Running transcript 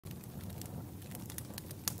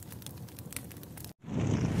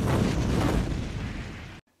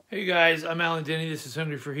Hey guys, I'm Alan Denny. This is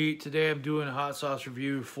Hungry for Heat. Today I'm doing a hot sauce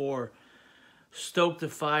review for Stoke the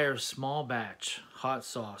Fire Small Batch Hot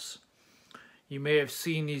Sauce. You may have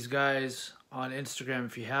seen these guys on Instagram.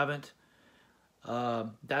 If you haven't,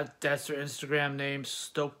 that's their Instagram name,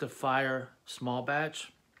 Stoke the Fire Small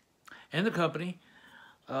Batch. And the company,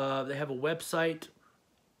 they have a website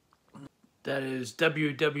that is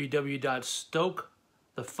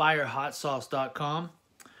www.stokethefirehotsauce.com.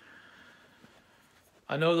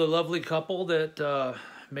 I know the lovely couple that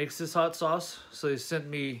makes this hot sauce, so they sent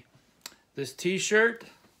me this t-shirt.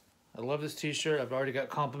 I love this t-shirt. I've already got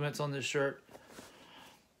compliments on this shirt.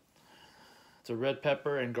 It's a red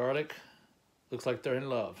pepper and garlic. Looks like they're in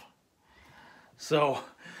love. So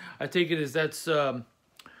I take it as that's a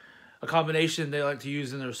combination they like to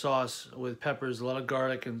use in their sauce with peppers, a lot of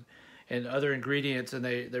garlic and other ingredients, and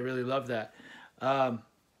they really love that.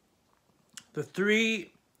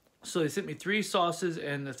 So they sent me 3 sauces,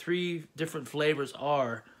 and the 3 different flavors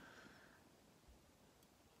are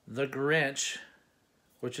the Grrinch,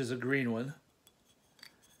 which is a green one.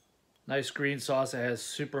 Nice green sauce that has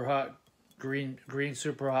super hot green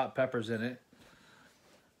super hot peppers in it.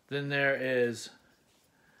 Then there is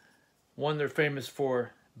one they're famous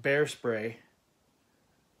for, bear spray.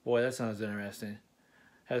 Boy, that sounds interesting.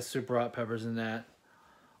 Has super hot peppers in that.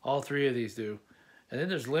 All 3 of these do. And then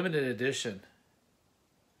there's limited edition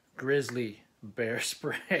grizzly bear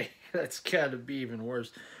spray. That's gotta be even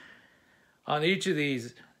worse. On each of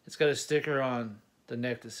these, it's got a sticker on the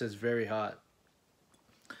neck that says very hot.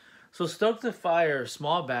 So Stoke the Fire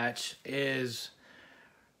Small Batch is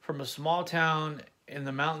from a small town in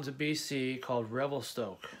the mountains of BC called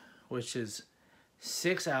Revelstoke, which is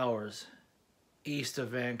 6 hours east of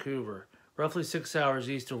Vancouver. Roughly 6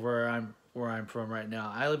 hours east of where I'm from right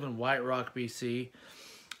now. I live in White Rock, BC.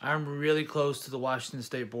 I'm really close to the Washington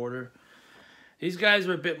State border. These guys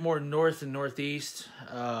are a bit more north and northeast.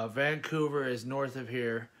 Vancouver is north of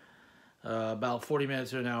here, about 40 minutes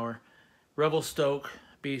to an hour. Revelstoke,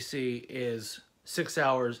 BC is 6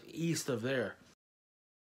 hours east of there.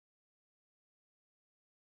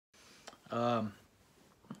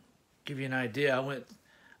 Give you an idea,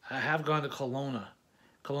 I have gone to Kelowna,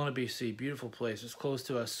 BC, beautiful place. It's close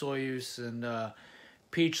to Soyuz and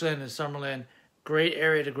Peachland and Summerland. Great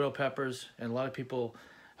area to grow peppers, and a lot of people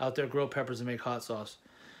out there grow peppers and make hot sauce.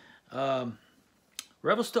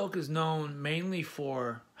 Revelstoke is known mainly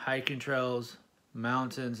for hiking trails,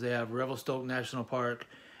 mountains. They have Revelstoke National Park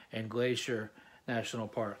and Glacier National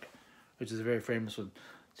Park, which is a very famous one.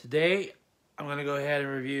 Today, I'm going to go ahead and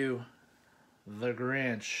review the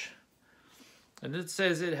Grrinch. And it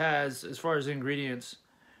says it has, as far as ingredients,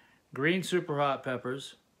 green super hot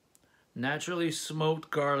peppers, naturally smoked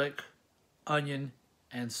garlic, onion,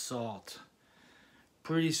 and salt.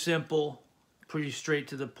 Pretty simple, pretty straight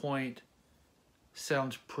to the point.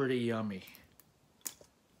 Sounds pretty yummy.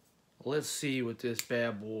 Let's see what this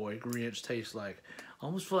bad boy Grrinch tastes like. I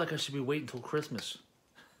almost feel like I should be waiting until Christmas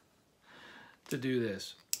to do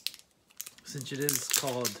this, since it is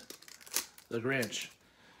called the Grrinch.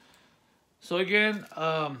 So again,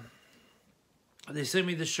 they sent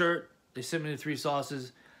me the shirt. They sent me the 3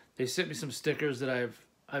 sauces. They sent me some stickers that I've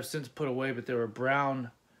since put away, but there were brown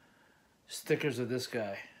stickers of this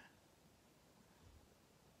guy.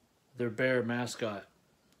 Their bear mascot,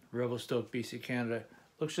 Revelstoke, BC, Canada.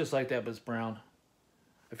 Looks just like that, but it's brown.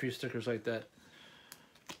 A few stickers like that.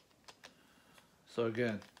 So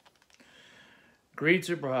again, green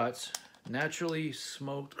super hots, naturally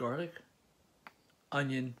smoked garlic,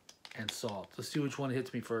 onion, and salt. Let's see which one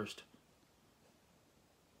hits me first.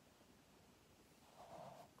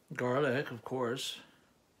 Garlic, of course.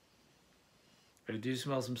 I do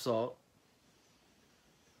smell some salt.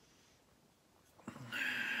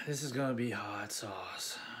 This is gonna be hot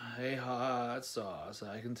sauce. A hot sauce,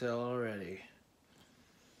 I can tell already.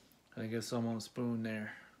 I get some on a spoon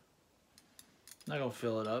there. Not gonna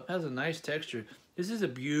fill it up. It has a nice texture. This is a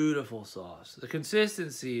beautiful sauce. The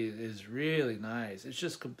consistency is really nice. It's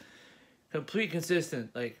just complete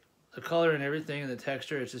consistent. Like the color and everything and the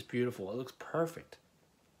texture, it's just beautiful. It looks perfect.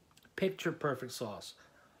 Picture perfect sauce.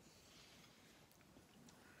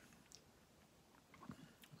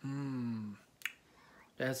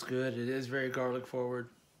 That's good. It is very garlic forward.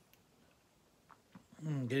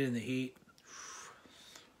 Get in the heat.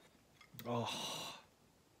 Oh,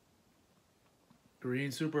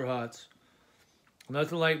 green super hots.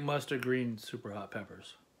 Nothing like mustard green super hot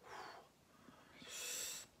peppers.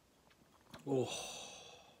 Oh,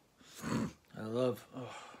 I love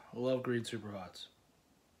green super hots.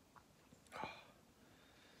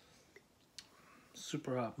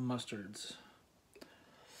 Super hot mustards.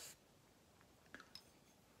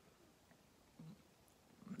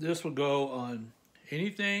 This will go on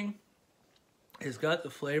anything. It's got the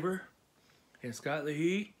flavor. It's got the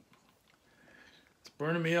heat. It's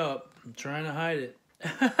burning me up. I'm trying to hide it.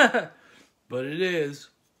 But it is.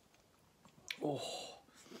 Oh,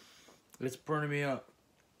 it's burning me up.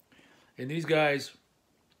 And these guys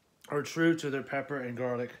are true to their pepper and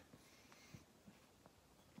garlic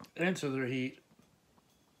and to their heat,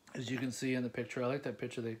 as you can see in the picture. I like that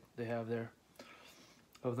picture they have there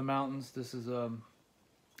of the mountains. This is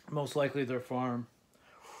most likely their farm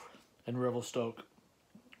in Revelstoke.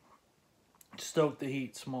 Stoke the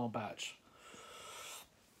heat, small batch.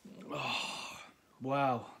 Oh,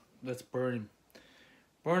 wow, that's burning.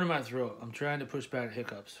 Burning my throat. I'm trying to push back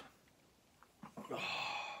hiccups. Oh,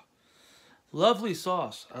 lovely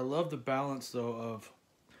sauce. I love the balance, though, of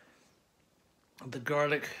the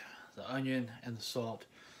garlic, the onion, and the salt.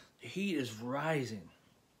 The heat is rising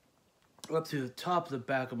up to the top of the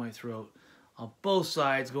back of my throat. On both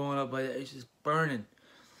sides, going up, but it's just burning.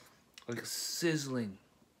 Like sizzling.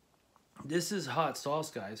 This is hot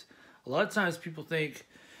sauce, guys. A lot of times people think,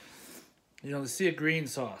 you know, they see a green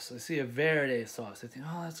sauce, they see a verde sauce, they think,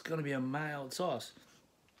 oh, that's going to be a mild sauce.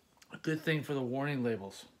 A good thing for the warning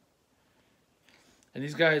labels. And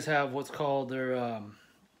these guys have what's called their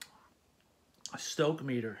Stoke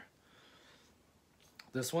meter.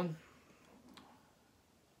 This one,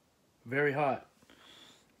 very hot.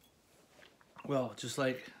 Well, just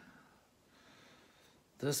like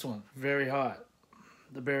this one, very hot.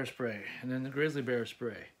 The bear spray, and then the grizzly bear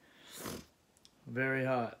spray, very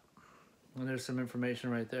hot. And there's some information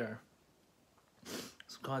right there.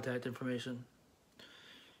 Some contact information.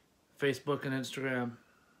 Facebook and Instagram.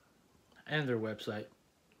 And their website.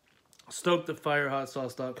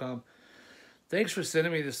 StokeTheFireHotSauce.com. Thanks for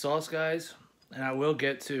sending me the sauce, guys. And I will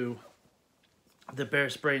get to the bear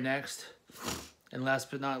spray next. And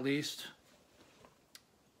last but not least,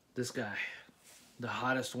 this guy. The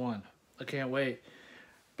hottest one. I can't wait.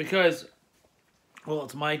 Because, well,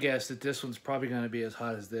 it's my guess that this one's probably going to be as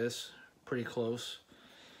hot as this. Pretty close.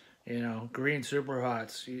 You know, green super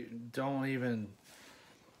hots. You don't even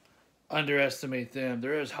underestimate them.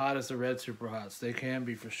 They're as hot as the red super hots. They can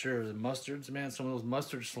be for sure. The mustards, man, some of those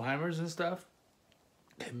mustard slimers and stuff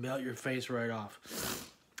can melt your face right off.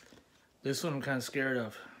 This one I'm kind of scared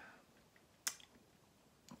of.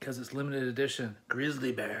 Because it's limited edition.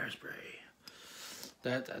 Grizzly bear spray.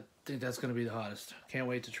 I think that's going to be the hottest. Can't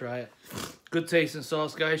wait to try it. Good tasting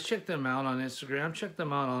sauce, guys. Check them out on Instagram. Check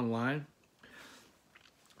them out online.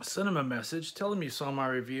 Send them a message. Tell them you saw my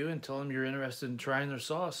review and tell them you're interested in trying their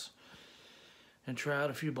sauce. And try out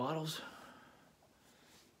a few bottles.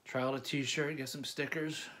 Try out a t-shirt. Get some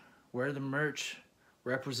stickers. Wear the merch.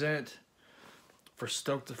 Represent for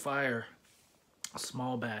Stoke the Fire. A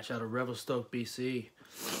small batch out of Revelstoke, BC.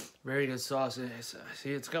 Very good sauce.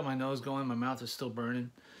 See, it's got my nose going. My mouth is still burning.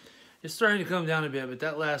 It's starting to come down a bit, but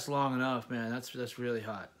that lasts long enough, man. That's really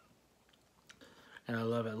hot. And I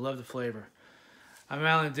love it. I love the flavor. I'm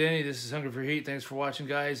Alan Denny. This is Hungry for Heat. Thanks for watching,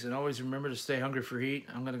 guys. And always remember to stay hungry for heat.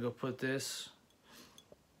 I'm going to go put this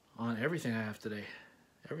on everything I have today.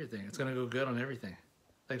 Everything. It's going to go good on everything.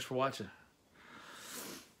 Thanks for watching.